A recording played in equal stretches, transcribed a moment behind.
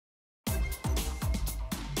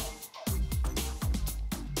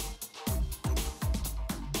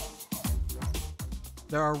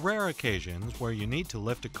There are rare occasions where you need to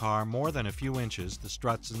lift a car more than a few inches the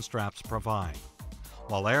struts and straps provide.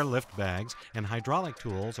 While airlift bags and hydraulic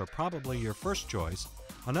tools are probably your first choice,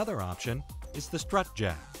 another option is the Strut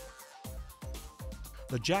Jack.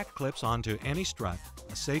 The jack clips onto any strut,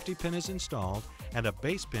 a safety pin is installed, and a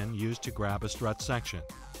base pin used to grab a strut section.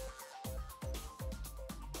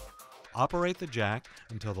 Operate the jack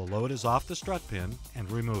until the load is off the strut pin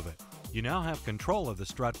and remove it. You now have control of the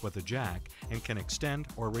strut with the jack and can extend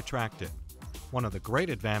or retract it. One of the great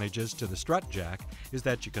advantages to the Strut Jack is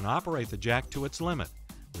that you can operate the jack to its limit,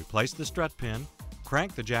 replace the strut pin,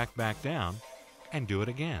 crank the jack back down, and do it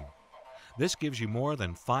again. This gives you more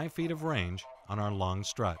than 5 feet of range on our long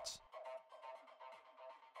struts.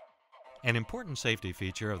 An important safety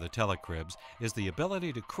feature of the TeleCribs is the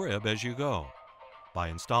ability to crib as you go. By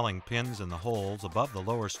installing pins in the holes above the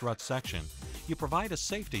lower strut section, you provide a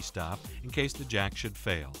safety stop in case the jack should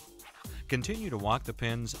fail. Continue to walk the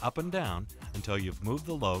pins up and down until you've moved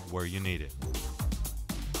the load where you need it.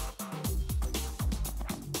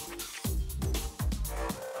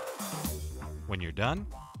 When you're done,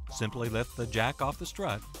 simply lift the jack off the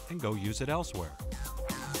strut and go use it elsewhere.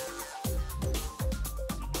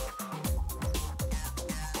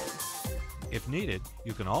 If needed,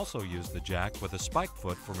 you can also use the jack with a spike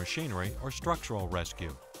foot for machinery or structural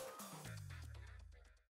rescue.